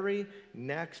very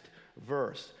next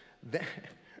verse.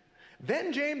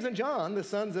 Then James and John, the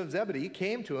sons of Zebedee,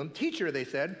 came to him. Teacher, they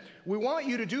said, we want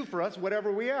you to do for us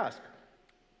whatever we ask.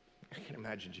 I can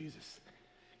imagine Jesus.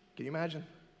 Can you imagine?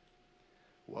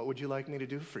 What would you like me to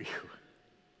do for you?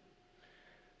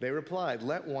 They replied,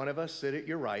 let one of us sit at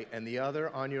your right and the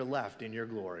other on your left in your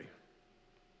glory.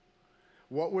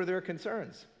 What were their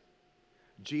concerns?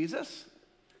 Jesus,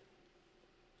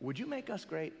 would you make us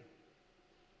great?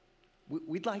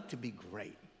 We'd like to be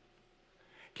great.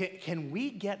 Can we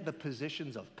get the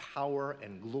positions of power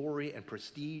and glory and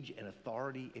prestige and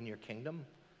authority in your kingdom?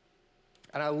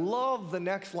 And I love the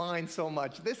next line so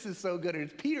much. This is so good.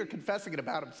 It's Peter confessing it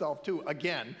about himself too,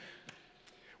 again.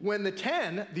 When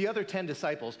the other 10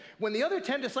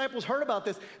 disciples heard about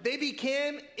this, they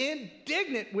became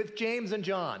indignant with James and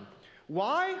John.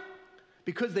 Why?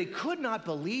 Because they could not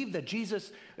believe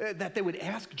that they would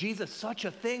ask Jesus such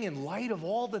a thing in light of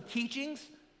all the teachings.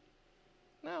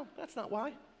 No, that's not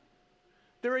why.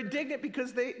 They're indignant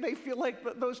because they feel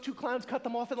like those two clowns cut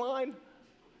them off in line,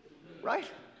 right?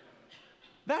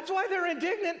 That's why they're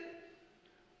indignant.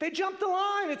 They jumped the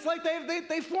line. It's like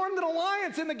they formed an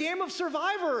alliance in the game of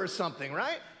Survivor or something,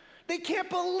 right? They can't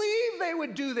believe they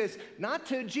would do this, not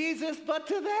to Jesus, but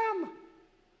to them.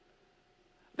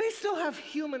 They still have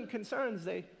human concerns.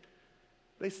 They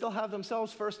still have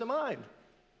themselves first in mind.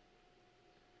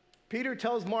 Peter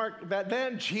tells Mark that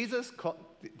then Jesus called.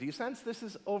 Do you sense this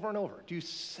is over and over? Do you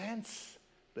sense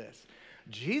this?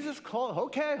 Jesus called,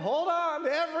 okay, hold on,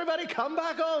 everybody come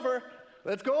back over.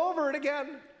 Let's go over it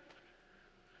again.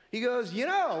 He goes,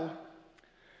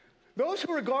 those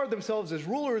who regard themselves as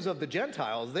rulers of the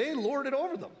Gentiles, they lord it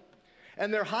over them.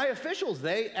 And their high officials,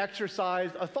 they exercise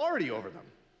authority over them.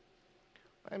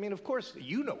 I mean, of course,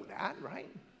 you know that, right?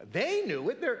 They knew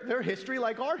it. Their history,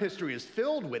 like our history, is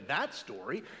filled with that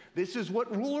story. This is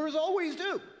what rulers always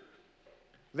do.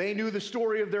 They knew the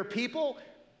story of their people.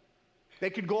 They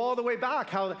could go all the way back,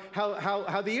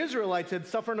 how the Israelites had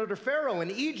suffered under Pharaoh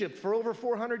in Egypt for over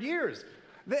 400 years.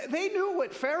 They knew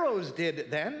what pharaohs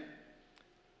did then.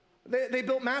 They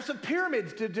built massive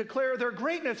pyramids to declare their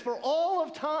greatness for all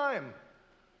of time.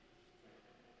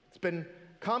 It's been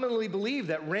commonly believed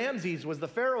that Ramses was the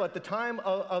pharaoh at the time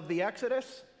of the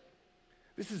Exodus.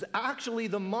 This is actually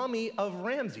the mummy of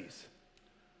Ramses.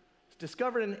 It's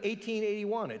discovered in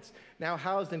 1881. It's now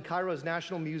housed in Cairo's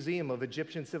National Museum of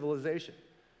Egyptian Civilization.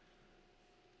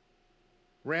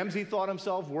 Ramses thought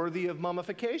himself worthy of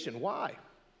mummification. Why?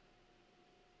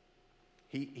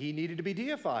 He needed to be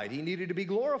deified. He needed to be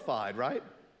glorified, right?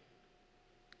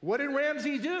 What did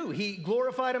Ramses do? He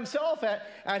glorified himself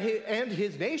and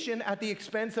his nation at the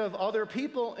expense of other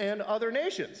people and other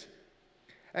nations.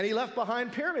 And he left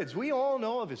behind pyramids. We all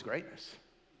know of his greatness.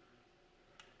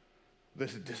 The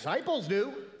disciples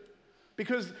knew,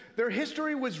 because their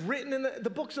history was written in the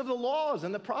books of the laws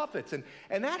and the prophets.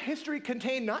 And that history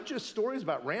contained not just stories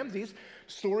about Ramses,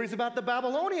 stories about the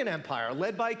Babylonian Empire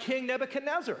led by King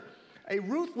Nebuchadnezzar, a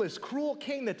ruthless, cruel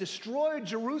king that destroyed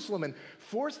Jerusalem and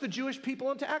forced the Jewish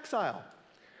people into exile.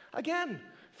 Again,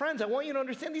 friends, I want you to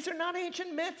understand these are not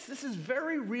ancient myths. This is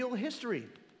very real history.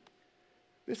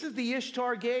 This is the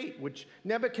Ishtar Gate, which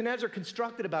Nebuchadnezzar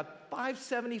constructed about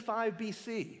 575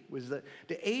 BC. It was the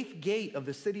eighth gate of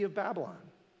the city of Babylon.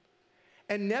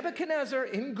 And Nebuchadnezzar,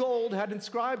 in gold, had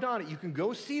inscribed on it, you can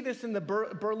go see this in the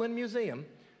Berlin Museum,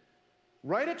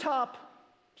 right atop,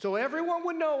 so everyone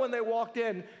would know when they walked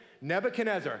in,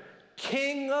 Nebuchadnezzar,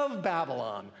 king of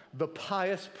Babylon, the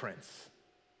pious prince.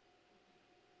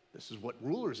 This is what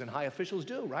rulers and high officials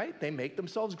do, right? They make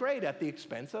themselves great at the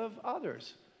expense of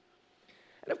others.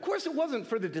 And of course, it wasn't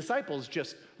for the disciples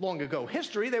just long ago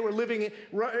history. They were living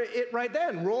it right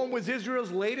then. Rome was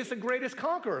Israel's latest and greatest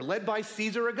conqueror, led by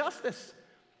Caesar Augustus.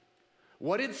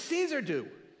 What did Caesar do?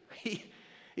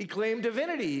 He claimed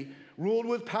divinity, ruled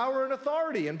with power and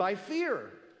authority and by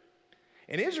fear.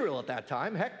 In Israel at that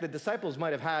time, heck, the disciples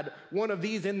might have had one of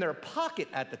these in their pocket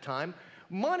at the time.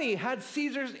 Money had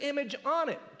Caesar's image on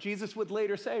it. Jesus would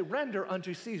later say, "Render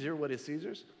unto Caesar what is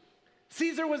Caesar's."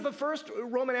 Caesar was the first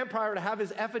Roman Empire to have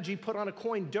his effigy put on a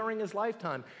coin during his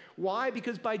lifetime. Why?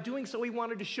 Because by doing so, he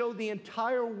wanted to show the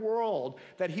entire world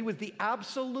that he was the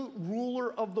absolute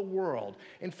ruler of the world.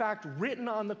 In fact, written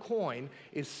on the coin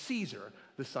is Caesar,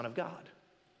 the Son of God.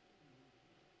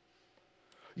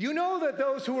 You know that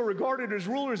those who were regarded as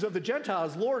rulers of the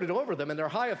Gentiles lorded over them, and their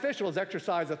high officials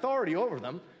exercised authority over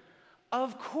them.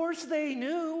 Of course they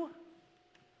knew.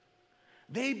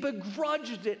 They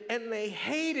begrudged it, and they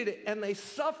hated it, and they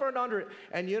suffered under it.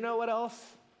 And you know what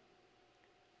else?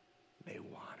 They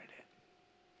wanted it.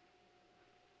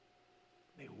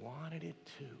 They wanted it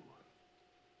too.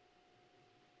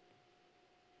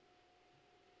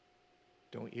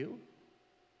 Don't you?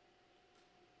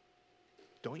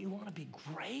 Don't you want to be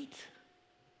great?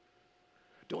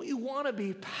 Don't you want to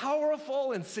be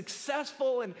powerful and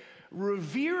successful and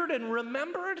revered and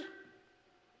remembered?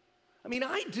 I mean,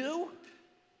 I do.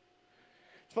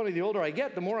 It's funny, the older I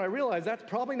get, the more I realize that's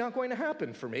probably not going to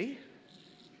happen for me.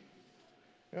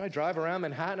 You know, I drive around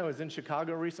Manhattan. I was in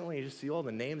Chicago recently. You just see all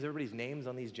the names, everybody's names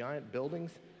on these giant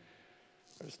buildings.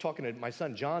 I was talking to my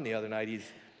son John the other night.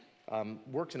 He's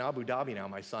works in Abu Dhabi now,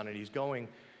 my son, and he's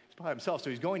by himself, so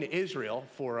he's going to Israel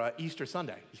for Easter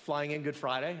Sunday. He's flying in Good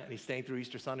Friday, and he's staying through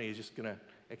Easter Sunday. He's just going to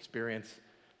experience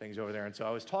things over there. And so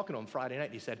I was talking to him Friday night,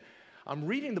 and he said, "I'm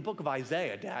reading the book of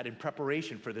Isaiah, Dad, in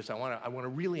preparation for this. I want to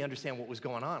really understand what was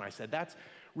going on." I said, "That's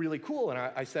really cool." And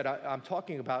I said, I'm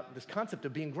talking about this concept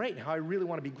of being great and how I really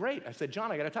want to be great. I said,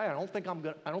 "John, I got to tell you, I don't think I'm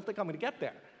going to get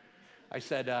there." I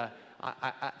said,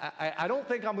 I don't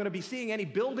think I'm going to be seeing any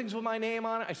buildings with my name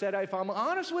on it. I said, if I'm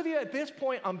honest with you, at this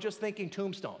point, I'm just thinking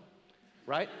tombstone,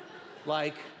 right?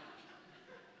 Like,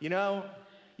 you know,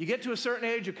 you get to a certain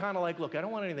age, you're kind of like, look, I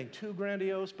don't want anything too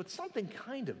grandiose, but something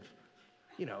kind of,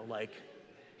 you know, like,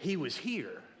 he was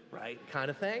here, right,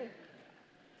 kind of thing.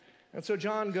 And so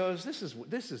John goes, this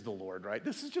is the Lord, right?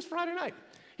 This is just Friday night.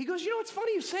 He goes, you know, it's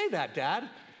funny you say that, Dad.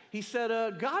 He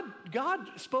said, God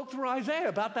spoke through Isaiah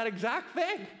about that exact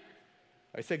thing.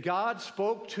 I said, God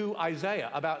spoke to Isaiah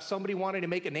about somebody wanting to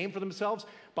make a name for themselves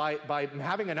by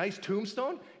having a nice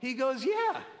tombstone? He goes,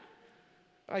 yeah.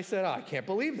 I said, I can't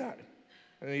believe that.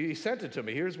 And he sent it to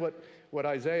me. Here's what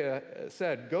Isaiah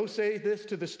said. "Go say this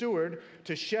to the steward,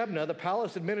 to Shebna, the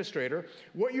palace administrator,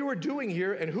 what are you doing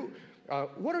here and who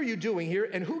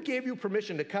gave you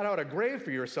permission to cut out a grave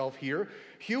for yourself here,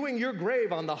 hewing your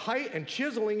grave on the height and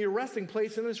chiseling your resting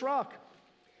place in this rock?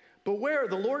 Beware,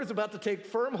 the Lord is about to take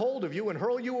firm hold of you and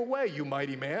hurl you away, you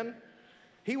mighty man.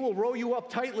 He will roll you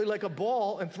up tightly like a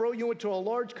ball and throw you into a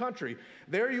large country.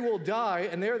 There you will die,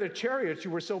 and there the chariots you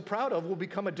were so proud of will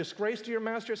become a disgrace to your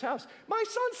master's house." My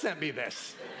son sent me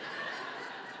this.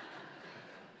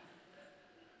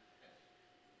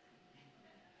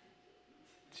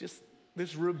 It's just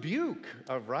this rebuke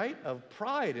of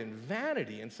pride and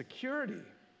vanity and security.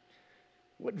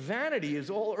 What vanity is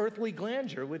all earthly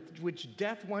grandeur, with which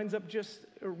death winds up just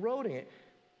eroding it.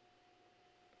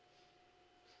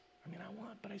 I mean,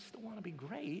 but I still want to be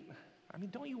great. I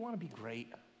mean, don't you want to be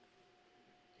great?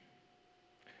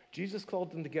 Jesus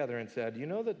called them together and said, "You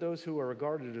know that those who are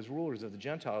regarded as rulers of the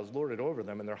Gentiles lord it over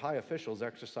them, and their high officials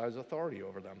exercise authority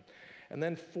over them." And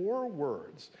then 4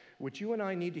 words, which you and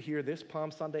I need to hear this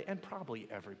Palm Sunday, and probably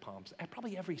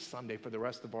every Sunday for the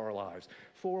rest of our lives.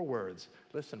 4 words.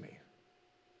 Listen to me.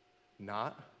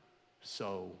 Not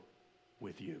so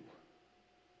with you.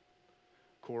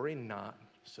 Corey, not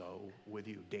so with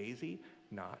you. Daisy,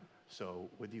 not so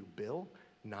with you. Bill,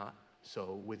 not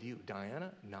so with you.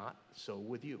 Diana, not so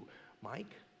with you.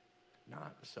 Mike,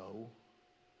 not so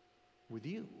with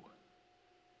you.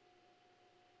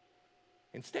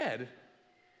 Instead,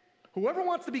 whoever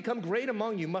wants to become great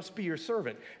among you must be your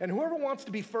servant, and whoever wants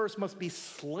to be first must be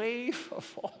slave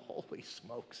of all. Holy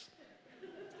smokes.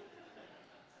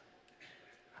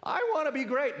 I want to be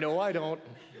great. No, I don't.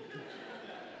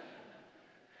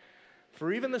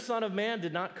 For even the Son of Man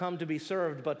did not come to be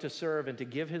served, but to serve and to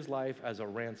give his life as a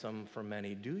ransom for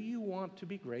many. Do you want to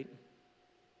be great?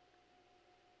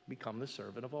 Become the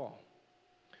servant of all.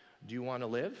 Do you want to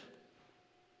live?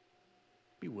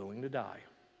 Be willing to die.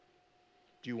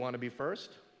 Do you want to be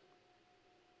first?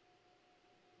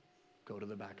 Go to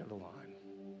the back of the line.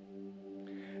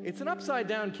 It's an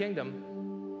upside-down kingdom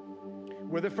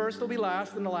where the first will be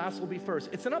last and the last will be first.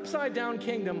 It's an upside-down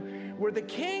kingdom where the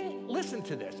king, listen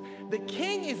to this, the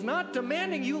king is not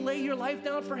demanding you lay your life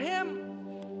down for him,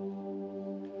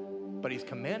 but he's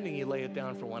commanding you lay it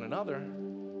down for one another.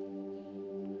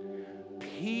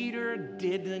 Peter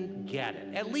didn't get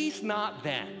it, at least not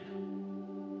then.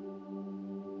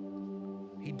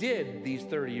 He did these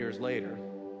 30 years later,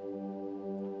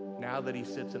 now that he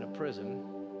sits in a prison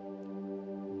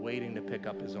waiting to pick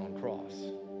up his own cross.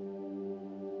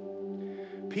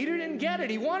 Peter didn't get it.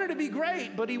 He wanted to be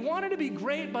great, but he wanted to be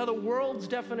great by the world's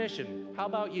definition. How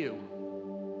about you?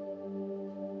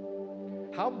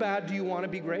 How bad do you want to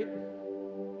be great?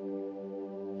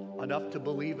 Enough to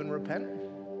believe and repent?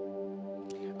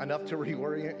 Enough to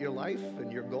reorient your life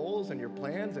and your goals and your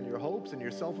plans and your hopes and your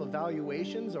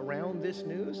self-evaluations around this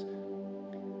news?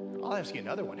 I'll ask you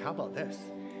another one. How about this?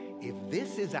 If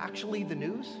this is actually the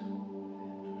news,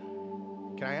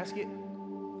 can I ask you,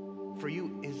 for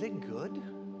you, is it good?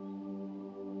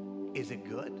 Is it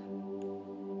good?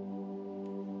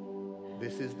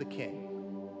 This is the king.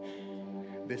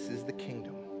 This is the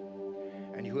kingdom.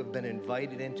 And you have been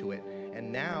invited into it.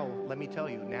 And now, let me tell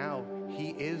you, now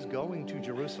he is going to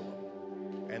Jerusalem.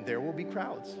 And there will be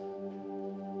crowds.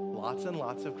 Lots and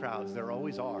lots of crowds. There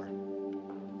always are.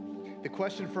 The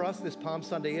question for us this Palm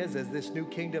Sunday is, as this new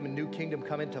kingdom and new kingdom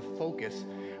come into focus,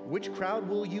 which crowd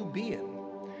will you be in?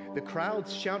 The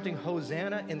crowds shouting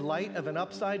Hosanna in light of an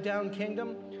upside-down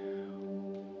kingdom?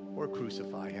 Or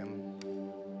crucify him?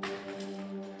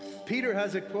 Peter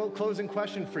has a closing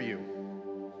question for you.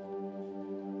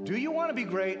 Do you want to be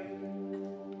great?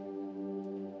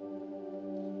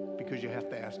 Because you have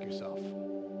to ask yourself,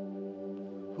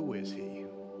 who is he?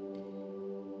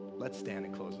 Let's stand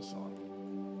and close the song.